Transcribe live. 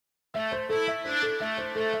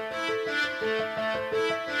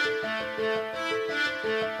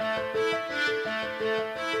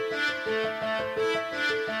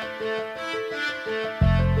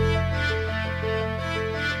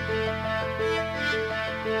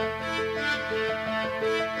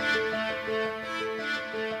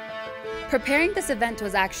Preparing this event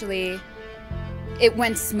was it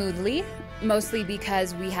went smoothly, mostly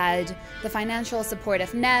because we had the financial support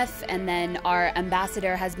of NEF, and then our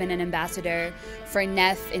ambassador has been an ambassador for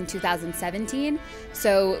NEF in 2017.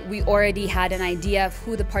 So we already had an idea of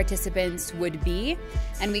who the participants would be,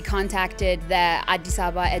 and we contacted the Addis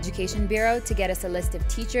Ababa Education Bureau to get us a list of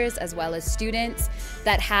teachers as well as students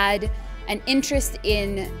that had an interest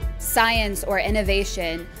in science or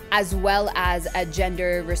innovation, as well as a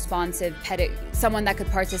gender-responsive someone that could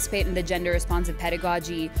participate in the gender-responsive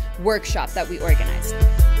pedagogy workshop that we organized.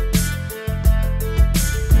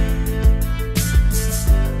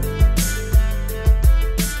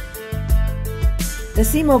 The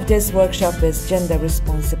theme of this workshop is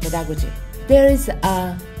gender-responsive pedagogy. There is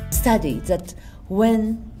a study that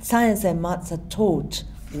when science and maths are taught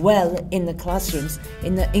well in the classrooms,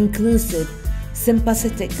 in an inclusive,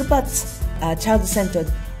 sympathetic, but child-centered,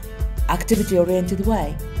 activity-oriented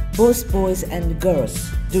way, both boys and girls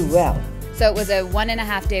do well. So it was a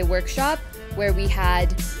 1.5-day workshop where we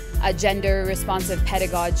had a gender-responsive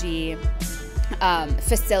pedagogy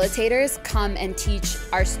facilitators come and teach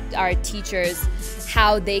our teachers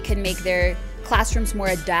how they can make their classrooms more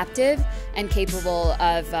adaptive and capable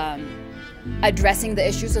of addressing the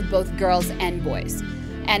issues of both girls and boys.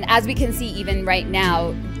 And as we can see even right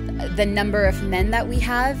now, the number of men that we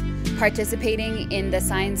have participating in the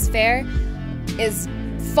science fair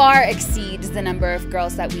far exceeds the number of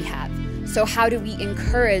girls that we have. So how do we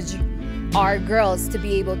encourage our girls to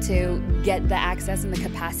be able to get the access and the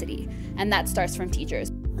capacity? And that starts from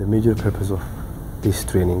teachers. The major purpose of this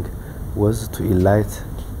training was to enlighten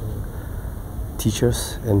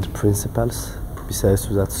teachers and principals, besides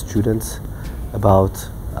to that students, about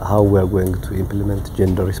how we are going to implement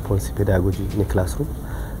gender-responsive pedagogy in a classroom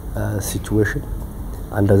situation.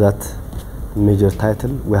 Under that major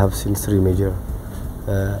title, we have seen 3 major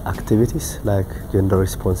activities, like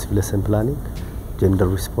gender-responsive lesson planning,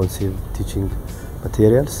 gender-responsive teaching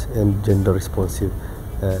materials, and gender-responsive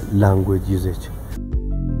language usage.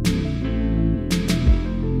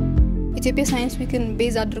 ኢትዮጵያ ሳይንስ ዊክን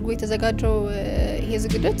ቤዝ አድርጎ የተዘጋጀው ይሄ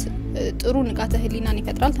ዝግጅት ጥሩ ንቃተ ህሊናን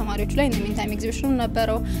ይፈጥራል ተማሪዎች ላይ። ኢን ታይም ኤግዚቢሽንም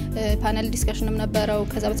ነበረው፣ ፓነል ዲስከሽንም ነበረው፣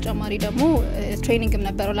 ከዛ በተጨማሪ ደግሞ ትሬኒንግም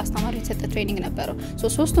ነበረው፣ ለአስተማሪዎች የተሰጠ ትሬኒንግ ነበረው።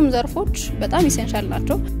 ሶስቱም ዘርፎች በጣም ኢሴንሻል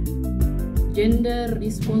ናቸው። Gender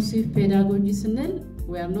responsive pedagogy ስንል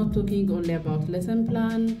we are not talking only about lesson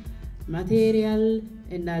plan, material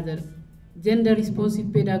and other. Gender responsive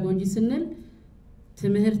pedagogy ስንል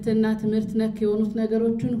ትምህርትና ትምህርት ነክ የሆኑት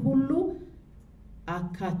ነገሮችን ሁሉ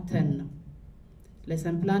አካተን ነው።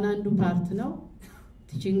 lesson plan አንዱ ፓርት ነው፣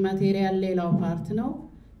 teaching material ሌላው ፓርት ነው፣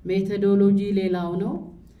 methodology ሌላው ነው።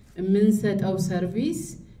 የምንሰጠው ሰርቪስ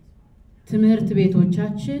ትምህርት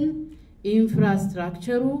ቤቶቻችን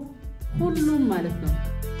ኢንፍራስትራክቸሩ ሁሉም ማለት ነው።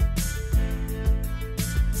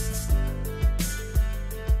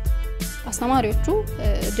 አስተማሪዎቹ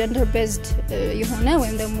ጀንደር ቤዝድ የሆነ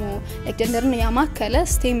ወይም ደግሞ ጀንደርን ያማከለ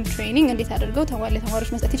ስቴም ትሬኒንግ እንዴት አድርገው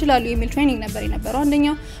ተማሪዎች መስጠት ይችላሉ የሚል ትሬኒንግ ነበር የነበረው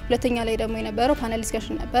አንደኛው። ሁለተኛ ላይ ደግሞ የነበረው ፓነል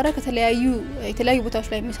ዲስከሽን ነበረ። ከተለያዩ ቦታዎች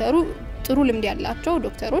ላይ የሚሰሩ ጥሩ ልምድ ያላቸው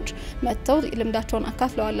ዶክተሮች መጥተው ልምዳቸውን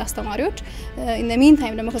አካፍለዋል አስተማሪዎች። ኢን ዘ ሚን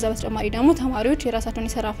ታይም ደግሞ ከዛ በተጨማሪ ደግሞ ተማሪዎች የራሳቸውን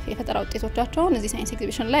የፈጠራ ውጤቶቻቸውን እዚህ ሳይንስ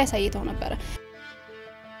ኤግዚቢሽን ላይ ያሳይተው ነበር።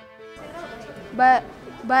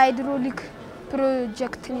 በሃይድሮሊክ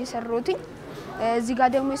ፕሮጀክት ነው የሰራሁትኝ። እዚህ ጋር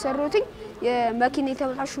ደግሞ የሰራሁትኝ የመኪና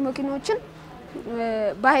የተበላሹ መኪኖችን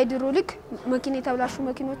በሃይድሮሊክ መኪና የተበላሹ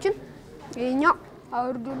መኪኖችን ይሄኛው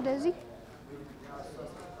አውርዶ እንደዚህ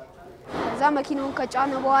ከዛ መኪናውን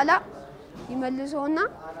ከጫነ በኋላ ይመልሰውና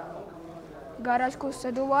ጋራጅ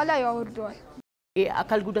ከወሰደው በኋላ ያወርደዋል።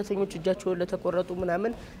 አካል ጉዳተኞች እጃቸውን ለተቆረጡ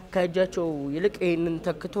ምናምን ከእጃቸው ይልቅ ይሄንን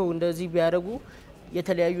ተክተው እንደዚህ ቢያደርጉ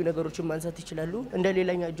የተለያዩ ነገሮችን ማንሳት ይችላሉ። እንደ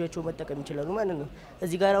ሌላኛ እጃቸው መጠቀም ይችላሉ ማለት ነው።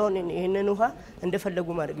 እዚህ ጋር አሁን ይሄንን ውሃ እንደፈለጉ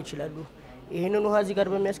ማድረግ ይችላሉ። ይሄንን ውሃ እዚህ ጋር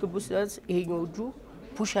በሚያስገቡት ሰዓት ይሄኛው እጁ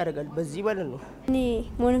ፑሽ ያደርጋል በዚህ ማለት ነው። እኔ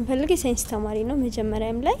ሞንም ፈልጌ ሳይንስ ተማሪ ነው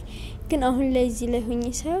መጀመሪያም ላይ፣ ግን አሁን ላይ እዚህ ላይ ሆኜ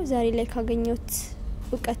ሳይው ዛሬ ላይ ካገኘሁት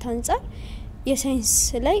እውቀት አንፃር የሳይንስ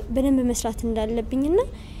ላይ በደንብ መስራት እንዳለብኝና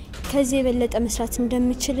ከዚህ የበለጠ መስራት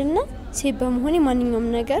እንደምችልና ሴት በመሆኔ ማንኛውም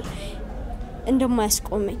ነገር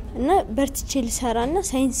እንደማያስቆመኝ እና በርትቼ ልሰራና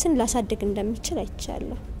ሳይንስን ላሳድግ እንደምችል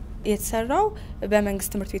አይቻለሁ። የተሰራው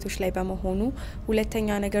በመንግስት ትምህርት ቤቶች ላይ በመሆኑ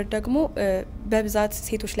ሁለተኛ ነገር ደግሞ በብዛት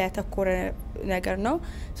ሴቶች ላይ ያተኮረ ነገር ነው።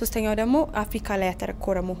 ሶስተኛው ደግሞ አፍሪካ ላይ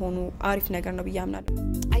ያተኮረ መሆኑ አሪፍ ነገር ነው ብያምናለሁ።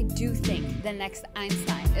 I do think the next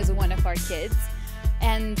Einstein is one of our kids,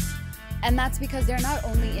 and that's because they're not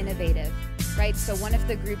only innovative, right? So one of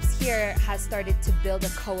the groups here has started to build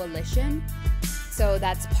a coalition. So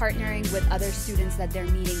that's partnering with other students that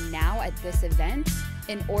they're meeting now at this event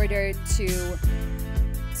in order to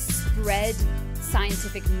spread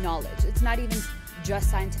scientific knowledge. It's not even just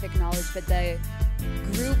scientific knowledge, but the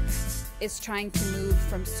group is trying to move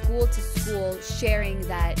from school to school, sharing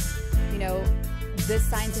that, you know, this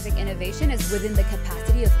scientific innovation is within the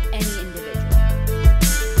capacity of any